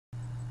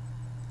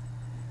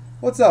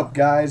What's up,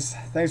 guys?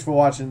 Thanks for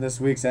watching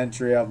this week's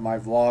entry of my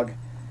vlog.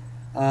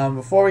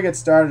 Before we get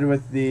started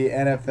with the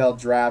NFL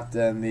draft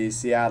and the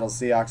Seattle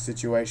Seahawks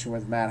situation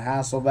with Matt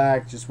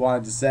Hasselbeck, just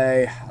wanted to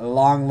say,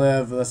 long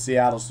live the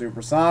Seattle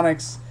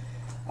Supersonics.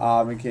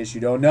 In case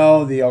you don't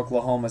know, the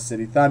Oklahoma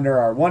City Thunder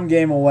are one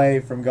game away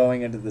from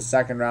going into the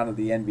second round of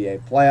the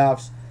NBA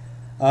playoffs.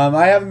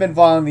 I haven't been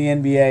following the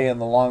NBA in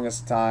the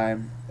longest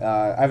time.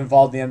 I haven't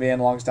followed the NBA in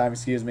the longest time,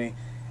 excuse me.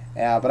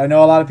 But I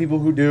know a lot of people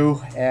who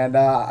do, and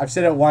I've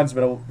said it once,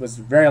 but it was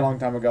a very long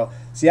time ago.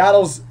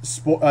 Seattle's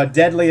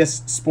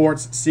deadliest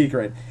sports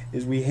secret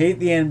is we hate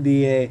the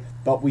NBA,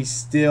 but we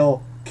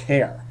still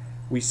care.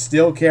 We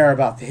still care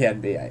about the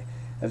NBA.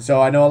 And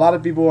so I know a lot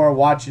of people who are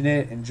watching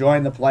it,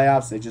 enjoying the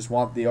playoffs. They just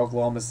want the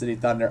Oklahoma City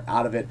Thunder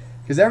out of it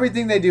because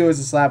everything they do is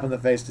a slap in the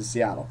face to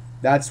Seattle.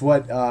 That's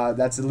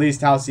at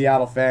least how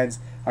Seattle fans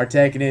are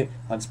taking it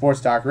on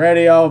sports talk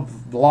radio,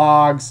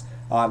 blogs,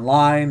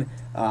 online.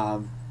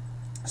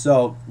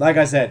 So, like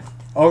I said,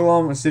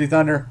 Oklahoma City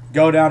Thunder,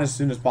 go down as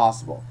soon as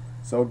possible.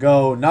 So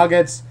go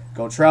Nuggets,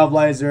 go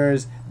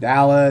Trailblazers,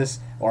 Dallas,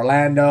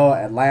 Orlando,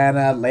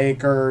 Atlanta,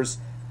 Lakers,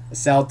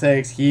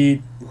 Celtics,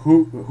 Heat,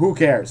 who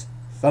cares?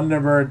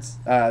 Thunderbirds,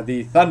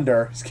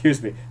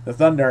 the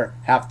Thunder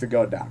have to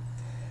go down.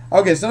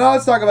 Okay, so now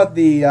let's talk about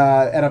the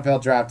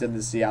NFL draft and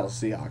the Seattle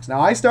Seahawks. Now,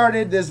 I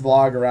started this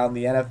vlog around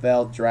the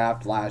NFL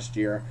draft last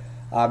year,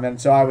 and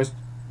so I was,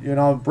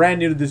 brand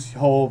new to this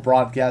whole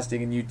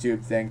broadcasting and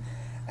YouTube thing.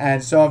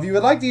 And so if you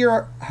would like to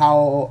hear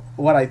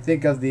what I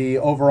think of the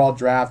overall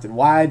draft and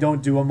why I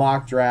don't do a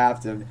mock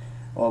draft and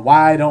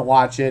why I don't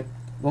watch it,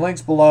 the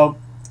link's below.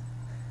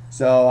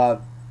 So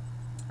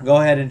go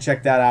ahead and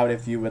check that out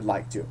if you would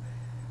like to.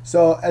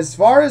 So as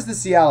far as the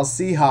Seattle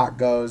Seahawks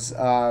goes,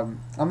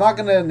 I'm not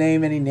going to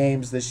name any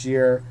names this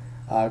year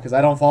because I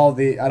don't follow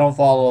the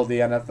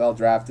NFL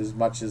draft as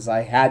much as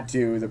I had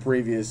to the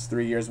previous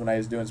 3 years when I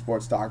was doing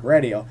sports talk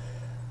radio.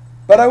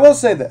 But I will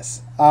say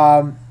this.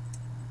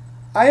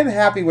 I am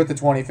happy with the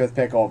 25th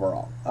pick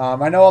overall.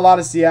 I know a lot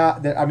of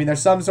Seattle. I mean,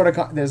 there's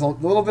a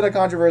little bit of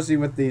controversy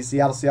with the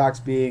Seattle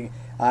Seahawks being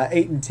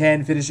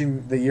 8-10,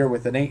 finishing the year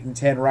with an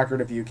 8-10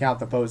 record if you count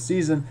the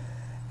postseason.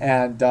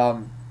 And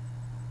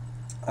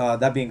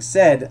that being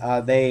said,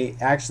 they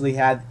actually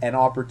had an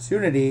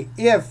opportunity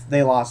if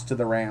they lost to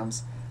the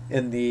Rams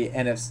in the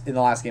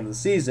last game of the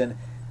season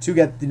to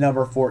get the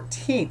number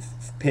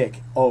 14th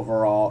pick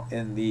overall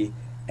in the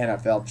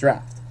NFL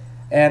draft.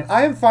 And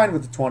I am fine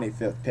with the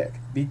 25th pick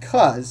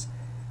because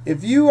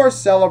if you are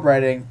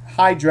celebrating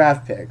high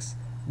draft picks,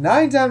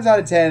 9 times out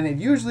of 10, it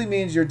usually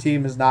means your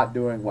team is not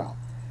doing well.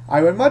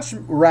 I would much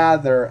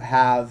rather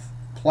have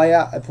a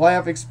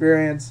playoff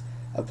experience,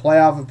 a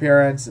playoff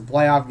appearance, and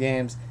playoff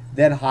games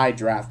than high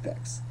draft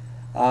picks.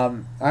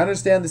 I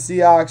understand the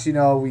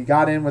Seahawks, we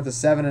got in with a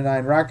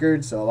 7-9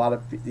 record, so a lot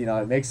of,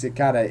 it makes it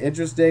kind of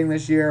interesting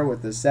this year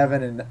with the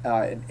 7 and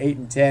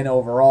 8-10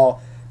 overall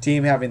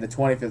team having the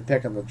 25th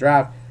pick in the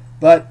draft.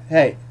 But,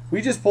 hey, we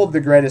just pulled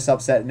the greatest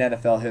upset in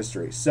NFL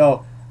history,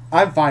 so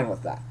I'm fine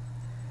with that.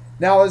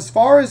 Now, as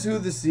far as who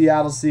the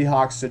Seattle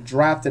Seahawks should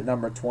draft at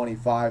number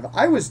 25,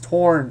 I was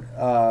torn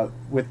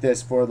with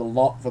this for the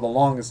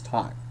longest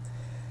time.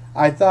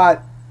 I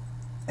thought,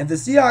 if the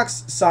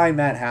Seahawks sign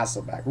Matt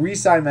Hasselbeck,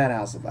 re-sign Matt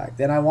Hasselbeck,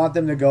 then I want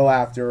them to go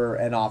after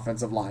an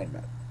offensive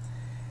lineman.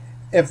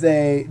 If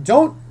they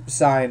don't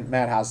sign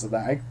Matt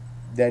Hasselbeck,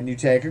 then you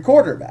take a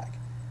quarterback.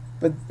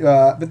 But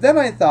then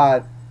I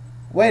thought,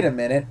 wait a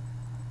minute.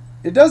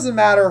 It doesn't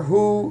matter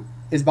who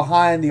is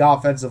behind the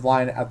offensive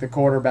line at the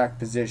quarterback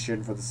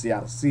position for the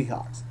Seattle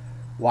Seahawks.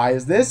 Why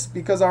is this?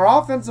 Because our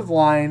offensive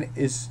line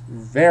is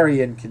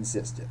very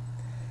inconsistent.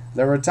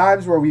 There were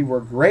times where we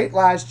were great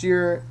last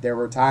year. There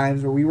were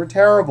times where we were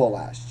terrible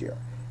last year.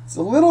 It's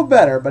a little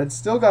better, but it's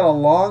still got a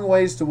long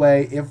ways to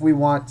wait if we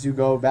want to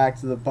go back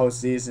to the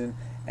postseason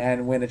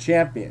and win a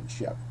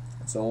championship.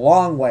 It's a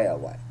long way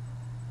away.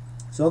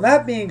 So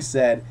that being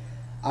said,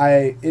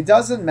 it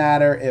doesn't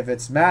matter if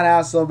it's Matt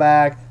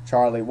Hasselbeck,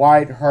 Charlie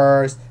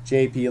Whitehurst,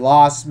 J.P.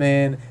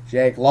 Lossman,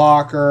 Jake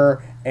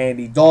Locker,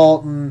 Andy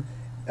Dalton.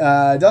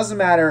 It doesn't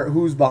matter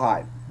who's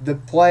behind. The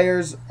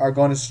players are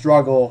going to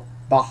struggle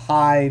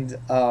behind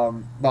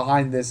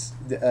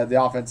the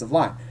offensive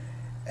line,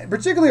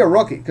 particularly a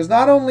rookie, because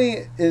not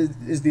only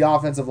is the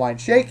offensive line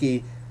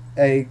shaky,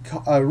 a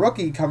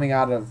rookie coming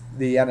out of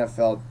the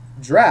NFL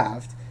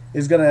draft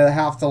is going to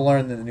have to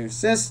learn the new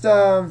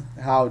system,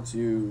 how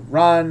to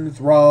run,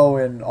 throw,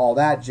 and all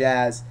that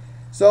jazz.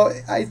 So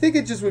I think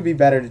it just would be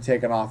better to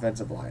take an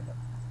offensive lineman.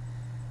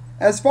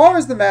 As far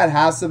as the Matt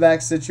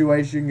Hasselbeck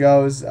situation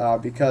goes,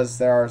 because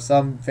there are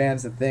some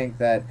fans that think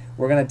that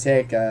we're going to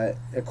take a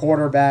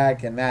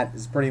quarterback and Matt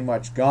is pretty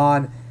much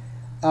gone.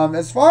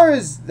 As far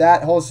as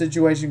that whole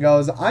situation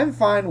goes, I'm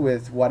fine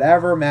with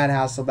whatever Matt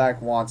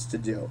Hasselbeck wants to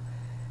do.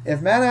 If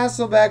Matt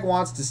Hasselbeck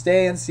wants to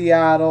stay in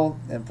Seattle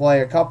and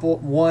play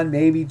one,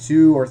 maybe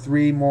 2 or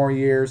 3 more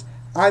years,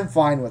 I'm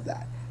fine with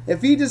that.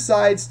 If he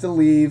decides to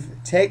leave,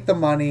 take the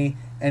money,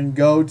 and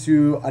go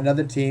to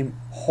another team,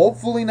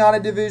 hopefully not a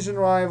division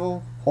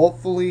rival,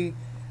 hopefully,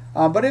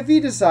 But if he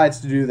decides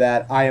to do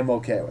that, I am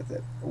okay with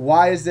it.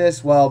 Why is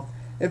this? Well,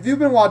 if you've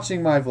been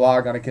watching my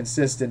vlog on a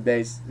consistent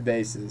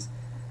basis,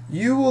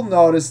 you will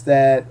notice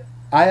that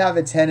I have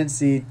a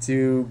tendency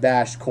to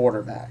bash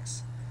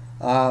quarterbacks.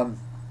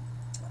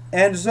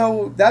 And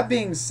so, that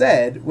being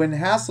said, when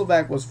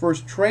Hasselbeck was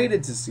first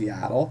traded to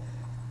Seattle,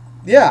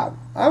 yeah,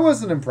 I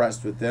wasn't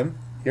impressed with him.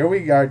 Here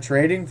we are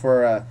trading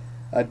for a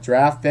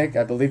draft pick.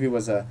 I believe he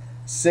was a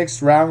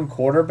 6th-round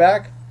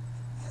quarterback.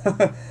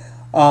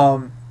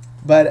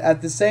 But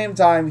at the same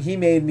time, he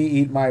made me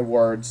eat my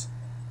words.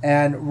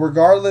 And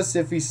regardless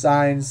if he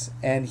signs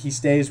and he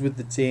stays with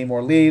the team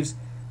or leaves,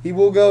 he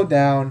will go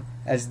down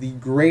as the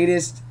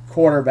greatest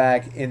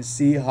quarterback in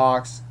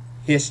Seahawks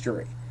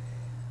history.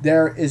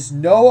 There is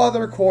no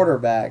other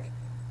quarterback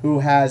who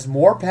has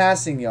more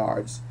passing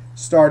yards,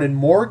 started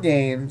more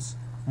games,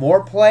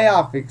 more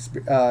playoff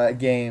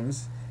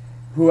games,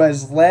 who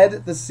has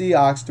led the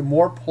Seahawks to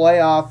more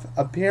playoff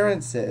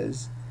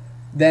appearances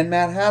than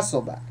Matt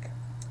Hasselbeck.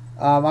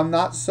 I'm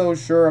not so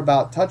sure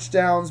about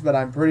touchdowns, but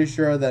I'm pretty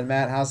sure that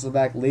Matt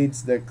Hasselbeck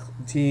leads the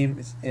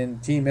team in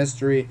team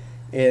history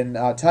in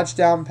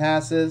touchdown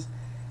passes,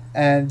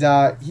 and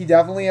he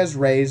definitely has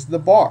raised the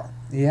bar.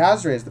 He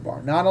has raised the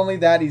bar. Not only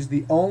that, he's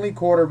the only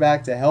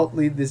quarterback to help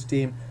lead this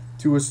team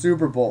to a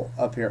Super Bowl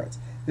appearance.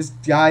 This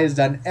guy has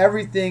done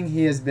everything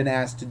he has been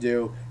asked to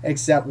do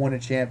except win a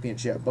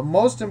championship. But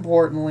most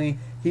importantly,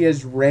 he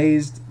has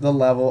raised the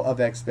level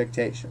of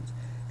expectations.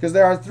 Because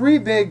there are 3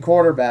 big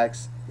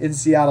quarterbacks in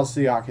Seattle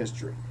Seahawks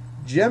history.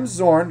 Jim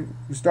Zorn,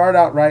 who started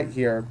out right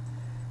here.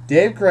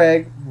 Dave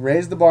Craig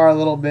raised the bar a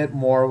little bit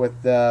more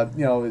with the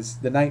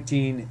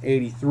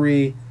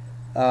 1983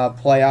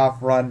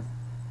 playoff run.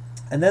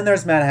 And then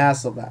there's Matt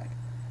Hasselbeck.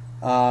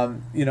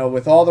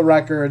 With all the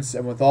records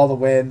and with all the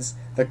wins,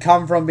 the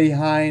come from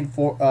behind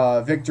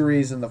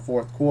victories in the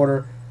 4th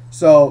quarter.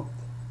 So,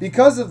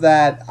 because of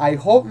that, I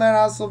hope Matt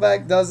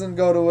Hasselbeck doesn't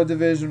go to a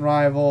division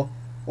rival,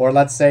 or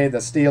let's say the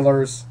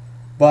Steelers.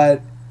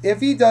 But if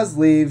he does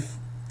leave,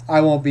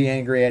 I won't be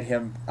angry at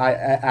him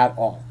at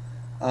all.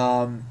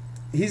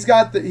 He's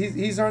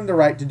earned the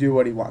right to do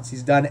what he wants.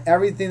 He's done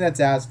everything that's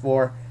asked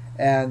for,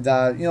 and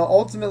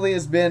ultimately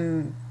has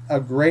been a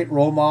great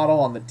role model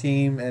on the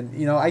team,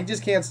 and I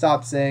just can't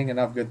stop saying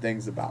enough good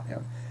things about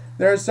him.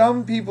 There are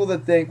some people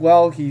that think,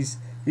 well, he's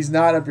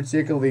not a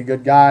particularly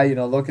good guy.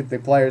 Look at the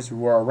players who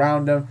were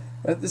around him,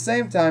 but at the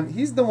same time,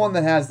 he's the one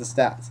that has the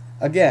stats.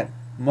 Again,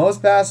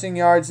 most passing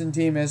yards in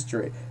team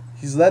history.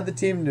 He's led the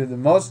team to the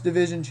most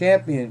division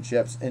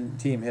championships in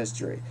team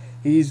history.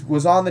 He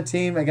was on the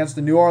team against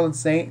the New Orleans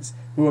Saints,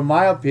 who, in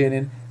my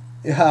opinion,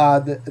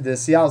 the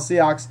Seattle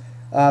Seahawks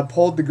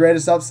pulled the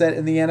greatest upset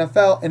in the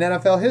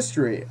NFL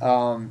history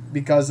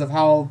because of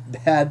how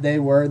bad they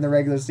were in the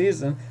regular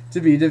season to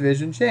be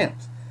division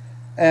champs.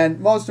 And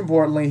most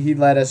importantly, he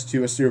led us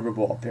to a Super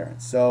Bowl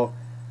appearance. So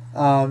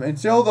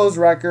until those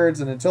records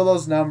and until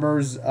those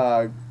numbers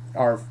are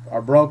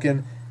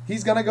broken,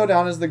 he's going to go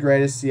down as the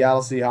greatest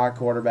Seattle Seahawks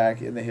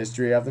quarterback in the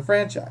history of the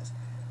franchise.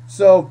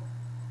 So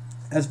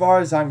as far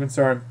as I'm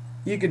concerned,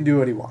 he can do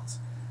what he wants.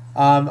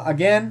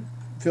 Again,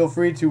 feel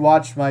free to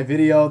watch my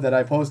video that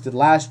I posted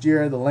last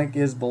year. The link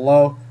is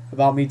below,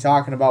 about me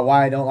talking about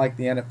why I don't like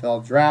the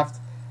NFL draft.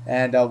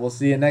 And we'll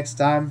see you next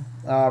time,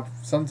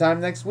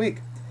 sometime next week.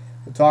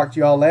 We'll talk to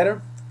you all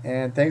later.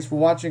 And thanks for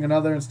watching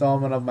another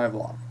installment of my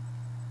vlog.